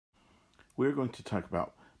we're going to talk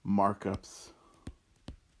about markups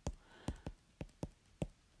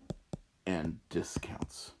and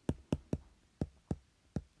discounts.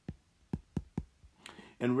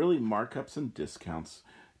 And really, markups and discounts,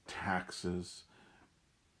 taxes,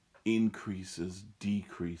 increases,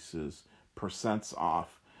 decreases, percents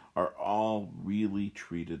off, are all really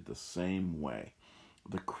treated the same way.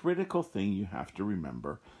 The critical thing you have to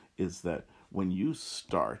remember is that when you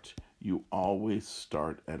start, you always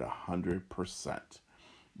start at 100%,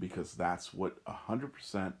 because that's what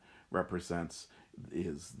 100% represents,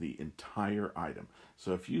 is the entire item.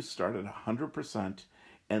 So if you start at 100%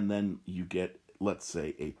 and then you get, let's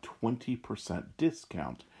say, a 20%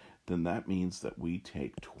 discount, then that means that we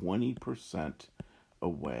take 20%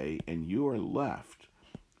 away and you are left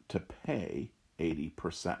to pay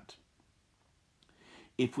 80%.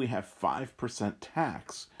 If we have 5%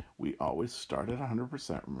 tax, we always start at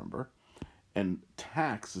 100%, remember? And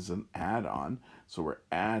tax is an add-on, so we're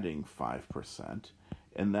adding 5%,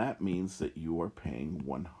 and that means that you are paying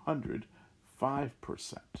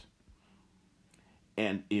 105%.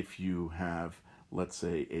 And if you have, let's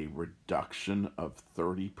say, a reduction of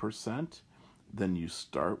 30%, then you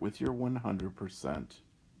start with your 100%,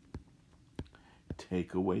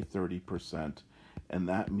 take away 30%, and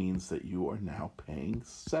that means that you are now paying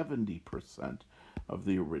 70% of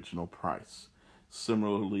the original price.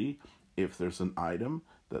 Similarly, if there's an item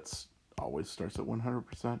that always starts at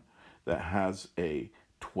 100% that has a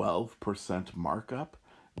 12% markup,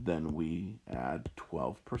 then we add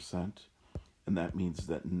 12%, and that means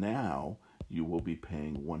that now you will be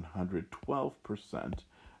paying 112%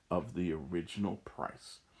 of the original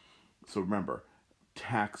price. So remember,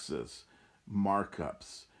 taxes,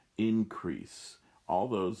 markups, increase, all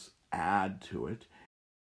those add to it,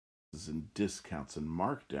 and discounts and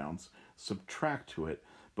markdowns subtract to it,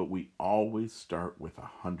 but we always start with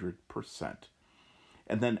 100%.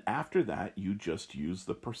 And then after that, you just use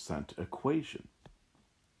the percent equation.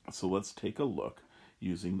 So let's take a look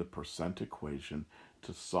using the percent equation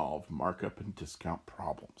to solve markup and discount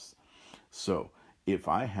problems. So if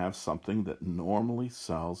I have something that normally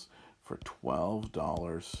sells for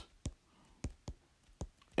 $12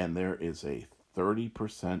 and there is a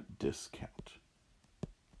 30% discount,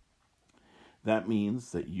 that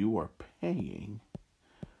means that you are paying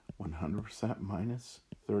 100% minus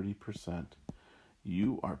 30%.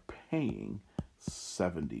 You are paying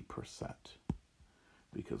 70%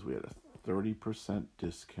 because we had a 30%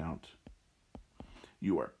 discount.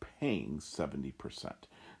 You are paying 70%.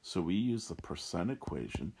 So we use the percent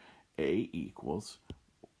equation. A equals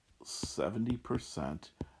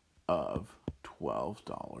 70% of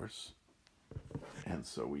 $12. And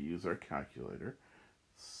so we use our calculator.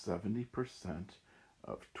 70%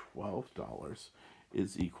 of $12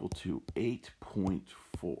 is equal to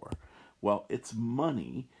 8.4. Well, it's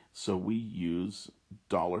money, so we use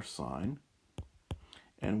 $,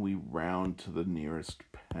 and we round to the nearest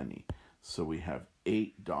penny. So we have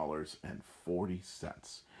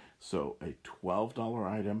 $8.40. So a $12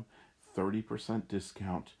 item, 30%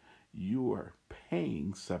 discount, you are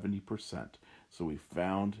paying 70%. So we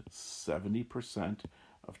found 70%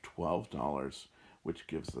 of $12, which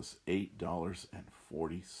gives us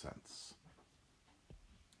 $8.40.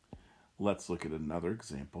 Let's look at another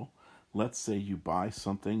example. Let's say you buy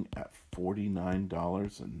something at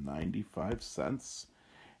 $49.95,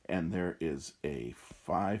 and there is a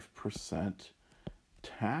 5%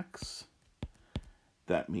 tax.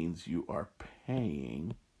 That means you are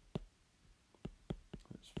paying,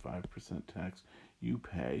 there's 5% tax, you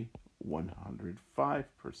pay 105%.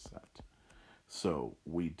 So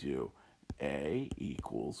we do A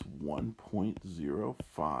equals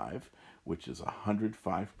 1.05, which is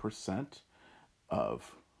 105%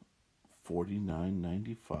 of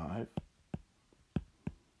 $49.95.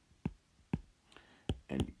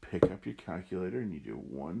 And you pick up your calculator and you do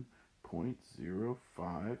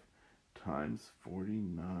 1.05 times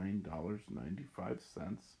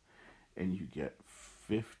 $49.95, and you get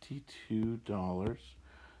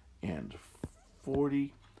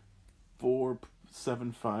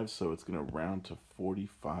 $52.44.75, so it's going to round to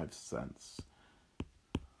 45 cents.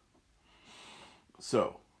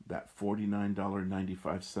 So that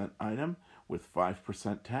 $49.95 item with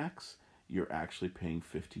 5% tax, you're actually paying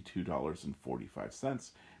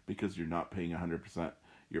 $52.45 because you're not paying 100%,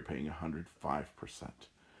 you're paying 105%.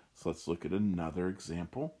 So let's look at another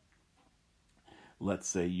example. Let's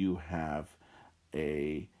say you have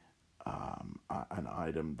an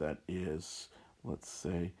item that is, let's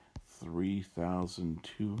say,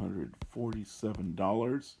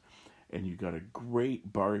 $3,247, and you got a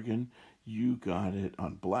great bargain. You got it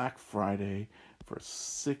on Black Friday for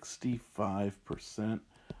 65%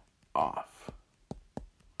 off.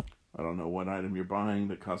 I don't know what item you're buying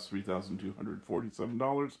that costs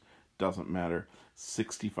 $3,247. Doesn't matter.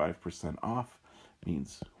 65% off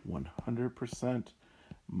means 100%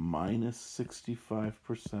 minus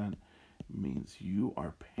 65% means you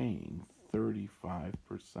are paying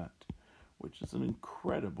 35%, which is an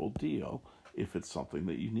incredible deal if it's something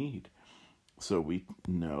that you need. So we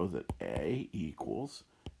know that A equals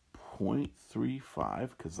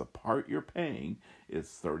 0.35, because the part you're paying is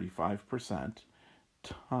 35%,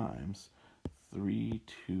 times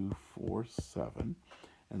 3247.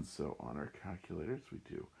 And so on our calculators, we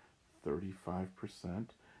do 35%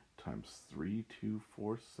 times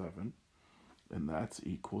 3247, and that's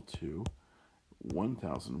equal to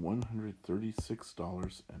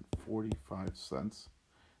 $1,136.45. In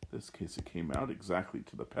this case, it came out exactly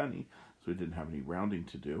to the penny, so we didn't have any rounding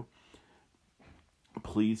to do.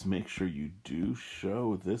 Please make sure you do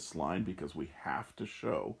show this line, because we have to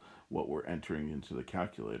show what we're entering into the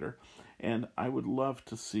calculator. And I would love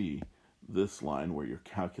to see this line where you're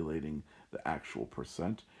calculating the actual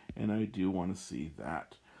percent, and I do want to see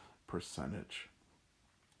that percentage.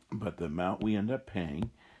 But the amount we end up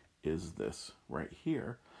paying is this right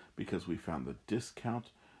here, because we found the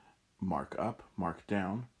discount, markup,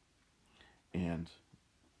 markdown, and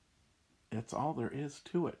that's all there is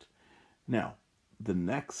to it. Now, the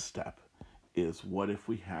next step is, what if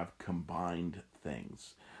we have combined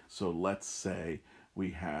things? So let's say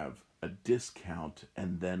we have a discount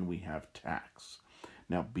and then we have tax.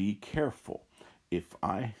 Now be careful. If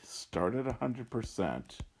I start at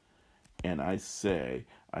 100% and I say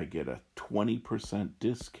I get a 20%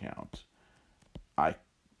 discount, I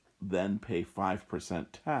then pay 5%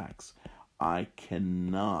 tax, I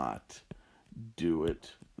cannot do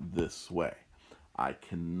it this way. I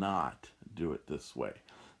cannot do it this way.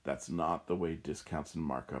 That's not the way discounts and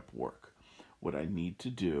markup work. What I need to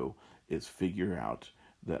do is figure out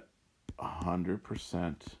that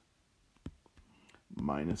 100%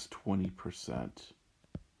 minus 20%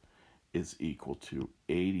 is equal to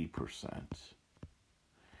 80%.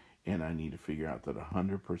 And I need to figure out that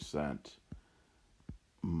 100%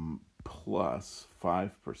 plus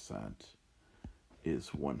 5%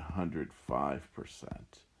 is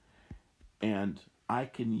 105%. And I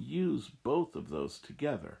can use both of those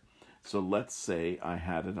together. So let's say I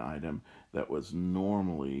had an item that was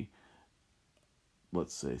normally,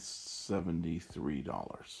 let's say,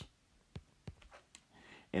 $73.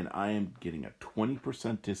 And I am getting a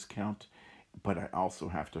 20% discount, but I also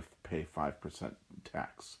have to pay 5%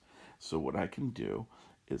 tax. So what I can do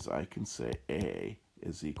is I can say A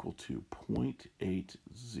is equal to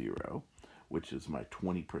 0.80, which is my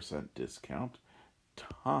 20% discount,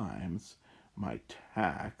 times my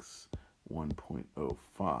tax,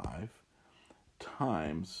 1.05,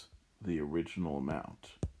 times the original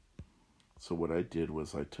amount. So what I did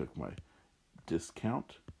was I took my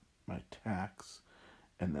discount, my tax,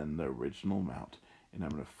 and then the original amount, and I'm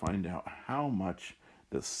going to find out how much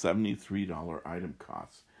the $73 item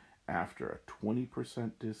costs after a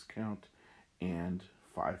 20% discount and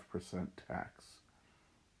 5% tax.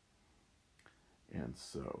 And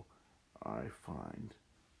so I find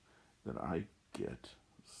that I get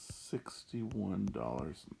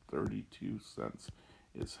 $61.32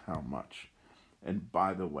 is how much. And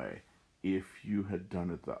by the way, if you had done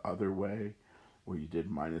it the other way, where you did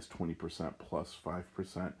minus 20% plus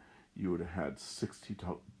 5%, you would have had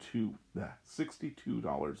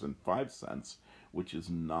 $62.05, which is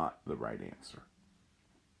not the right answer.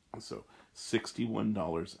 So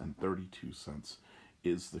 $61.32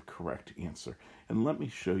 is the correct answer. And let me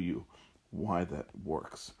show you why that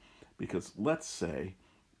works. Because let's say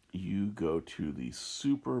you go to the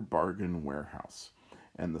Super Bargain Warehouse,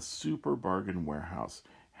 and the Super Bargain Warehouse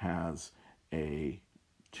has a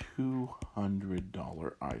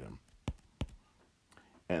 $200 item.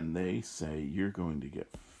 And they say you're going to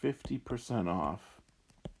get 50% off.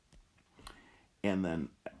 And then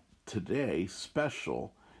today,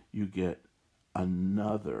 special, you get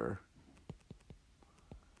another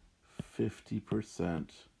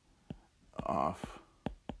 50% off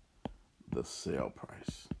the sale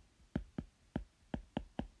price.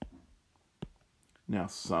 Now,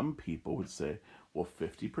 some people would say, well,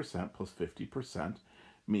 50% plus 50%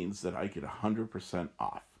 means that I get 100%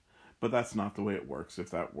 off. But that's not the way it works. If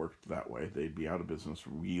that worked that way, they'd be out of business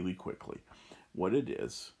really quickly. What it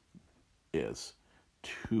is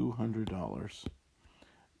 $200,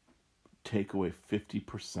 take away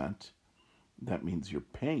 50%. That means you're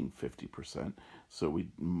paying 50%. So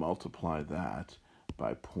we multiply that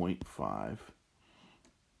by 0.5.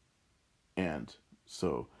 And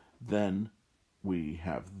so then we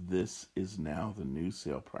have this is now the new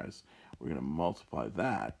sale price. We're going to multiply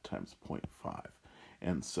that times 0.5.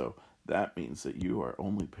 And so that means that you are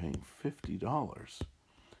only paying $50,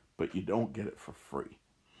 but you don't get it for free.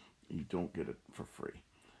 You don't get it for free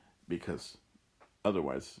because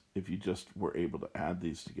otherwise, if you just were able to add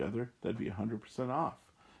these together, that'd be 100% off.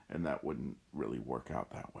 And that wouldn't really work out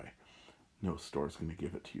that way. No store's going to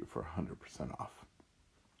give it to you for 100% off.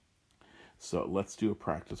 So let's do a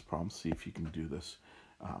practice problem, see if you can do this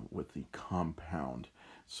with the compound.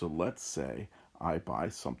 So let's say I buy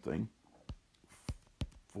something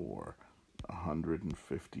for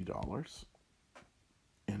 $150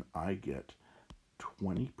 and I get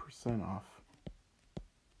 20% off,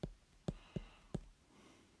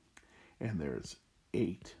 and there's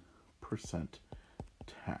 8%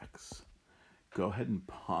 tax. Go ahead and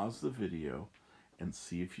pause the video and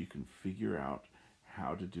see if you can figure out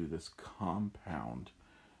how to do this compound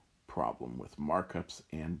problem with markups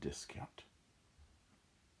and discount.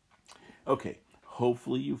 Okay,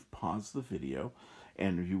 hopefully you've paused the video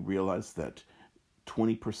and you realize that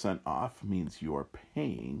 20% off means you're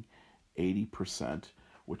paying 80%,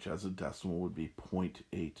 which as a decimal would be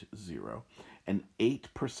 0.80, and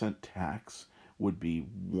 8% tax would be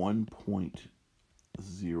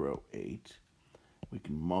 1.08. We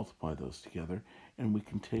can multiply those together, and we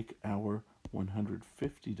can take our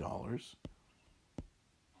 $150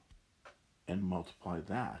 and multiply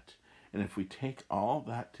that. And if we take all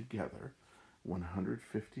that together,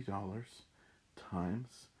 $150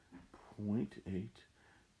 times 0.8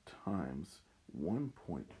 times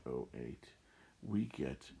 1.08, we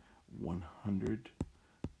get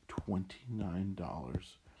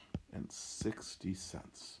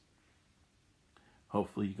 $129.60.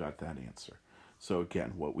 Hopefully you got that answer. So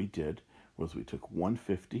again, what we did was we took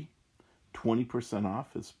 150, 20%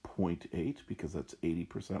 off is 0.8 because that's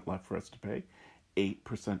 80% left for us to pay.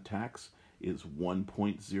 8% tax is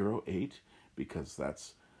 1.08 because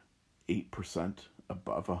that's 8%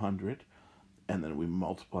 above 100. And then we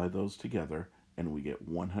multiply those together and we get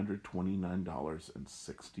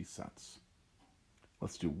 $129.60.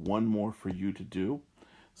 Let's do one more for you to do.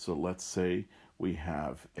 So let's say we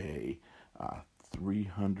have a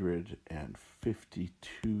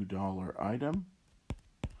 $352 item,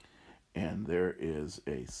 and there is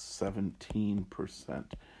a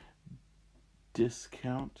 17%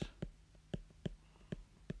 discount,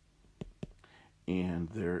 and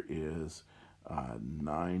there is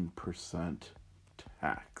 9%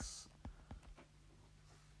 tax.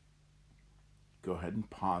 Go ahead and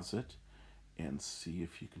pause it and see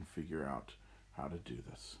if you can figure out how to do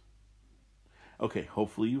this. Okay,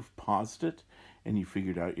 hopefully you've paused it and you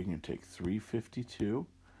figured out you're going to take 352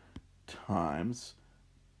 times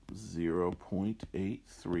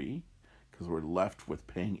 0.83, because we're left with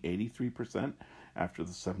paying 83% after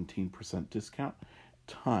the 17% discount,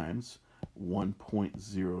 times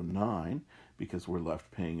 1.09, because we're left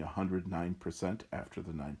paying 109% after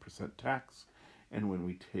the 9% tax. And when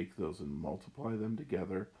we take those and multiply them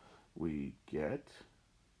together, we get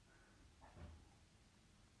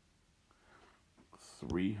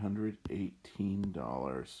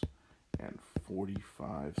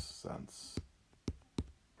 $318.45.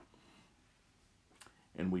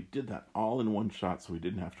 And we did that all in one shot, so we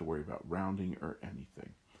didn't have to worry about rounding or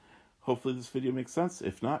anything. Hopefully this video makes sense.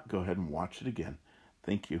 If not, go ahead and watch it again.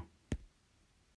 Thank you.